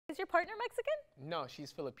Is your partner Mexican? No,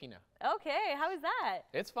 she's Filipina. Okay, how is that?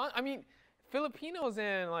 It's fun. I mean, Filipinos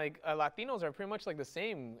and like Latinos are pretty much like the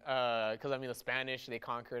same because I mean the Spanish, they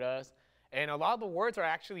conquered us, and a lot of the words are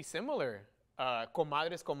actually similar.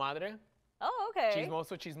 Comadre is comadre. Oh, okay.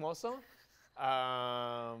 Chismoso, chismoso.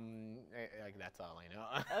 Like that's all I know.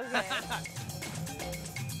 Okay.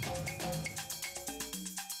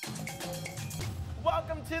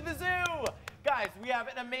 Welcome to the zoo! Guys, we have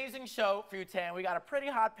an amazing show for you today, and we got a pretty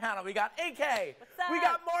hot panel. We got AK, What's up? we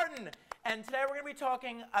got Martin, and today we're gonna be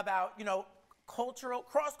talking about, you know,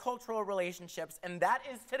 cross-cultural relationships, and that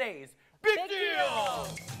is today's Big Deal!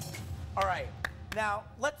 All right, now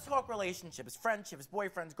let's talk relationships, friendships,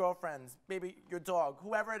 boyfriends, girlfriends, maybe your dog,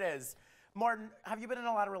 whoever it is. Martin, have you been in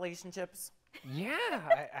a lot of relationships? Yeah,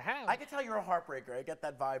 I have. I can tell you're a heartbreaker. I get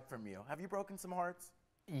that vibe from you. Have you broken some hearts?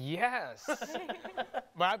 Yes.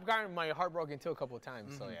 But I've gotten my heart broken too a couple of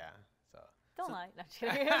times, so yeah. Don't lie. No, I'm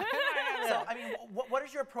kidding. So, I mean, what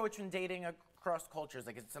is your approach when dating across cultures?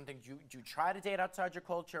 Like, is it something do you try to date outside your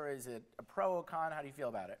culture? Is it a pro or con? How do you feel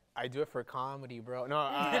about it? I do it for comedy, bro. No.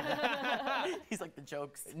 He's like the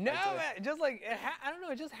jokes. No, man, just like, I don't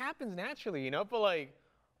know, it just happens naturally, you know? But like,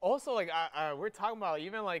 also like, we're talking about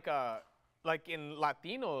even like in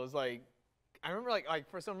Latinos, like, I remember like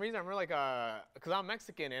for some reason, I remember like, cause I'm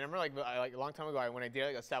Mexican, and I remember like a long time ago when I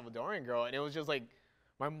dated like a Salvadorian girl, and it was just like,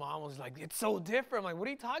 my mom was like, it's so different. I'm like, what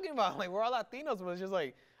are you talking about? Like, we're all Latinos, but it's just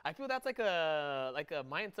like, I feel that's like a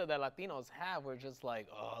mindset that Latinos have. We're just like,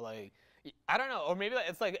 oh, like, I don't know, or maybe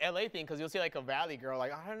it's like LA thing, cause you'll see like a Valley girl,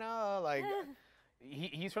 like, I don't know, like,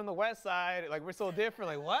 he's from the West Side, like we're so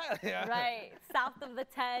different, like what? Yeah. Right, south of the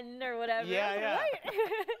 10 or whatever. Yeah, yeah. Right?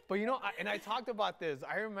 But you know, and I talked about this.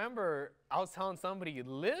 I remember I was telling somebody, if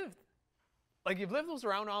Liv was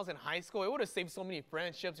around when I was in high school, it would have saved so many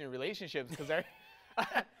friendships and relationships. Because I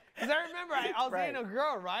remember I was dating a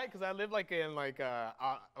girl, right? Because I lived like in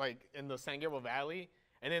in the San Gabriel Valley,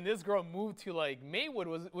 and then this girl moved to like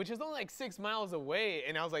Maywood, which is only like 6 miles away,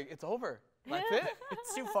 and I was like, it's over. That's it.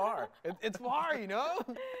 It's too far. It's far, you know?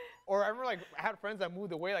 Or I remember like I had friends that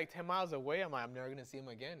moved away like 10 miles away. I'm like, I'm never gonna see him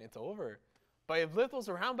again. It's over. But if Liv was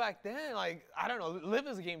around back then, like, I don't know, Liv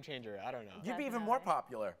is a game changer. I don't know. You'd be even more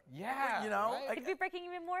popular. Yeah. You know? Right? Like, You'd be breaking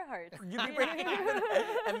even more hearts. you'd be breaking even,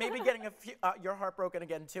 and maybe getting your heart broken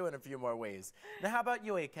again too in a few more ways. Now, how about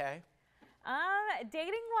you, AK?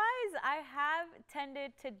 Dating-wise, I have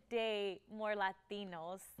tended to date more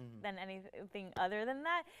Latinos than anything other than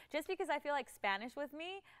that, just because I feel like Spanish with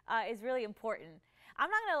me is really important. I'm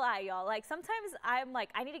not gonna lie, y'all. Like sometimes I'm like,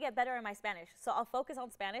 I need to get better in my Spanish, so I'll focus on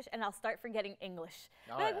Spanish and I'll start forgetting English.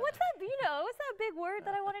 Like, what's that? You know, what's that big word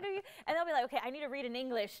that I want to do? And I'll be like, okay, I need to read in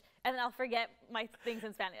English, and then I'll forget my things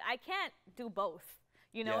in Spanish. I can't do both.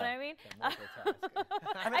 You know what I mean? I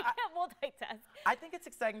can't multitask. I think it's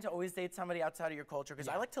exciting to always date somebody outside of your culture because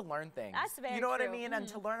I like to learn things. That's very You know what I true. mean? And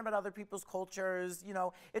to learn about other people's cultures, you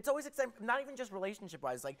know, it's always exciting, not even just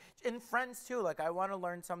relationship-wise, like in friends too. Like I want to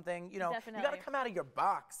learn something, you know, you got to come out of your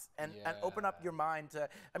box and open up your mind to,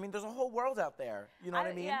 I mean, there's a whole world out there. You know what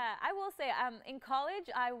I mean? Yeah, I will say, in college,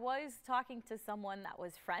 I was talking to someone that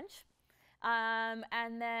was French.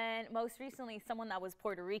 And then most recently, someone that was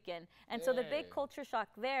Puerto Rican. And so the big culture shock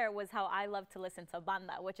there was how I love to listen to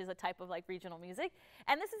banda, which is a type of like regional music.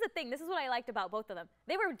 And this is the thing, this is what I liked about both of them.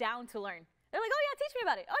 They were down to learn. They're like, oh yeah, teach me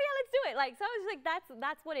about it. Oh yeah, let's do it. Like, so I was like,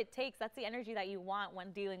 that's what it takes. That's the energy that you want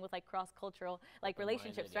when dealing with like cross-cultural like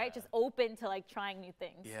relationships, right? Just open to like trying new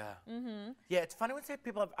things. Yeah. Yeah, it's funny when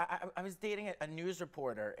people have, I was dating a news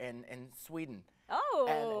reporter in Sweden.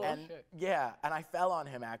 Oh. And yeah, and I fell on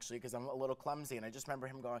him actually because I'm a little clumsy, and I just remember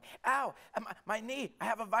him going, ow, my knee, I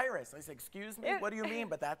have a virus. I said, excuse me, what do you mean?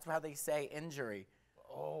 But that's how they say injury.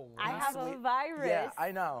 Oh, wow. I have a virus. Yeah,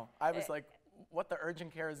 I know. I was like, what the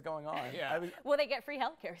urgent care is going on? Yeah. Well, they get free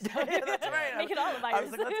health care. So yeah, that's right. Make it all a virus. I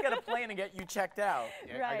was like, let's get a plane and get you checked out.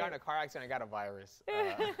 Yeah, Right. I got in a car accident, I got a virus.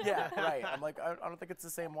 Yeah, right. I'm like, I don't think it's the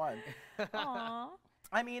same one. Aww.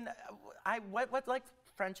 I mean, what like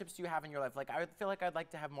friendships do you have in your life? Like, I feel like I'd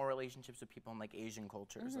like to have more relationships with people in like Asian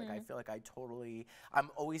cultures. Like, I feel like I'm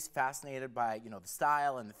always fascinated by, you know, the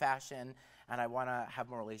style and the fashion, and I want to have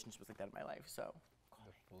more relationships like that in my life. So.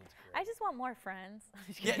 I just want more friends.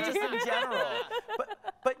 Yeah, just in general.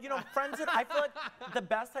 But you know, friends that I feel like the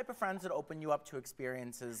best type of friends that open you up to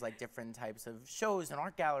experiences like different types of shows and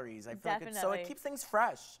art galleries. I feel like it's so it keeps things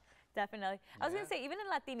fresh. Definitely. I was gonna say even in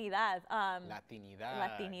Latinidad. Latinidad.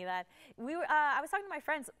 Latinidad. I was talking to my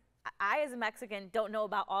friends. I, as a Mexican, don't know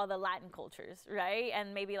about all the Latin cultures, right?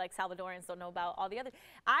 And maybe like Salvadorans don't know about all the other.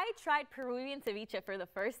 I tried Peruvian ceviche for the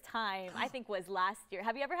first time, I think was last year.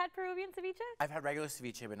 Have you ever had Peruvian ceviche? I've had regular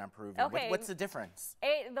ceviche, but not Peruvian. Okay. What's the difference?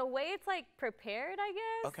 The way it's like prepared, I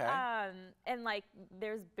guess. Okay. And like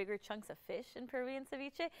there's bigger chunks of fish in Peruvian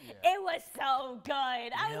ceviche. Yeah. It was so good.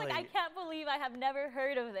 I was like, I can't believe I have never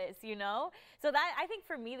heard of this, you know? So that, I think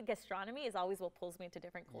for me, the gastronomy is always what pulls me into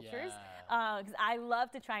different cultures. Because I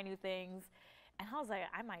love to try new things. And I was like,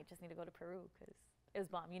 I might just need to go to Peru because it was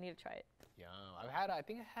bomb. You need to try it. Yeah,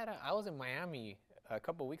 I was in Miami a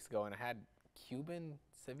couple weeks ago and I had Cuban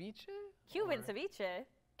ceviche. Cuban ceviche?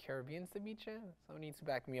 Caribbean ceviche? Someone needs to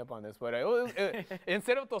back me up on this, but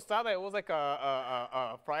instead of tostada, it was like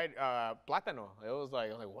a fried plátano. It was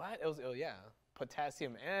like what? It was yeah,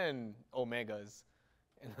 potassium and omegas.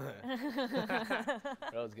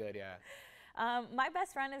 That was good, yeah. My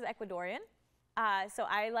best friend is Ecuadorian, so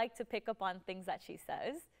I like to pick up on things that she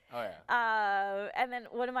says. Oh yeah. And then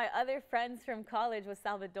one of my other friends from college was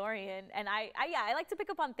Salvadorian, and I like to pick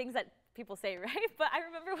up on things that people say, right? But I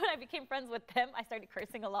remember when I became friends with them, I started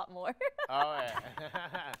cursing a lot more. Oh yeah.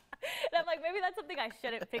 And I'm like, maybe that's something I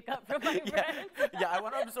shouldn't pick up from my friends. Yeah, I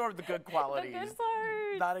want to absorb the good qualities. The good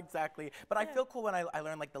parts. Not exactly. But I feel cool when I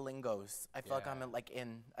learn like the lingos. I feel like I'm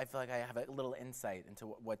I feel like I have a little insight into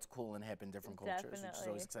what's cool and hip in different cultures, which is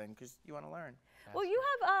always exciting because you want to learn. Well, you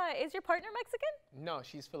have, is your partner Mexican? No,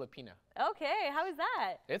 she's Filipina. Okay, how is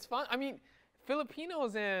that? It's fun. I mean,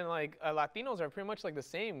 Filipinos and like Latinos are pretty much like the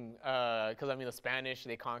same because I mean the Spanish,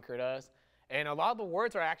 they conquered us, and a lot of the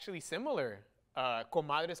words are actually similar.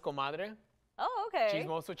 Comadre is comadre. Oh, okay.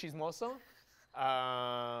 Chismoso, chismoso.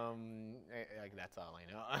 Like that's all I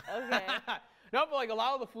know. Okay. No, but like a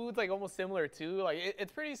lot of the food's like almost similar too. Like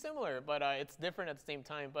it's pretty similar, but it's different at the same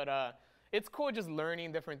time. But it's cool just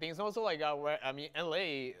learning different things. And also like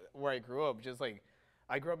LA, where I grew up, just like.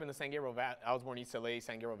 I grew up in the San Gabriel Valley. I was born in East LA,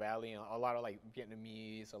 San Gabriel Valley, and a lot of like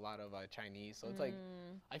Vietnamese, a lot of Chinese. So it's like,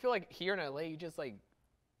 I feel like here in LA, you just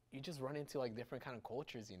run into like different kind of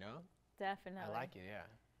cultures, you know? Definitely. I like it,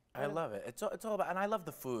 yeah. I love it. It's all about, and I love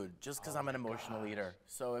the food just because I'm an emotional eater.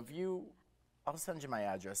 So if you, I'll send you my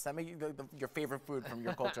address. Send me your favorite food from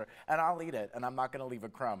your culture, and I'll eat it, and I'm not going to leave a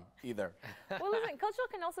crumb either. Well, listen, cultural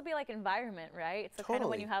can also be like environment, right? So kind of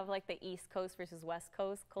when you have like the East Coast versus West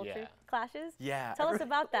Coast culture clashes. Yeah. Tell us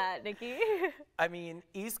about that, Nikki. I mean,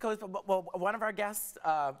 East Coast, well, one of our guests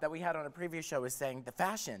that we had on a previous show was saying the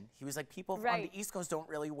fashion. He was like, people on the East Coast don't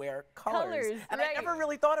really wear colors. And I never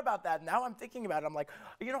really thought about that. Now I'm thinking about it. I'm like,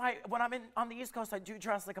 you know, when I'm on the East Coast, I do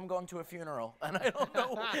dress like I'm going to a funeral. And I don't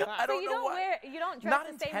know. I don't know why. You don't dress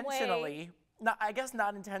the same way. Not intentionally. I guess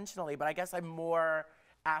not intentionally, but I guess I'm more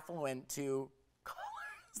affluent to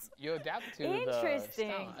colors. You adapt to Interesting.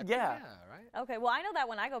 the style. Yeah. Right? Okay, well, I know that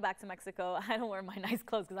when I go back to Mexico, I don't wear my nice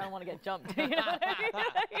clothes because I don't want to get jumped. You know what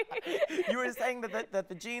I mean? You were saying that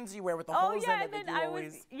the jeans you wear with the holes in it, that you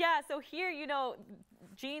always... so here, you know,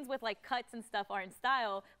 jeans with like cuts and stuff are in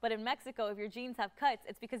style, but in Mexico, if your jeans have cuts,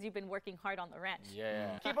 it's because you've been working hard on the ranch.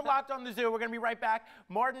 Yeah. Keep it locked on the Zoo. We're going to be right back.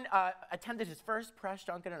 Martin attended his first press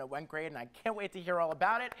junket and it went great, and I can't wait to hear all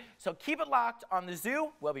about it. So keep it locked on the Zoo.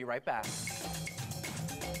 We'll be right back.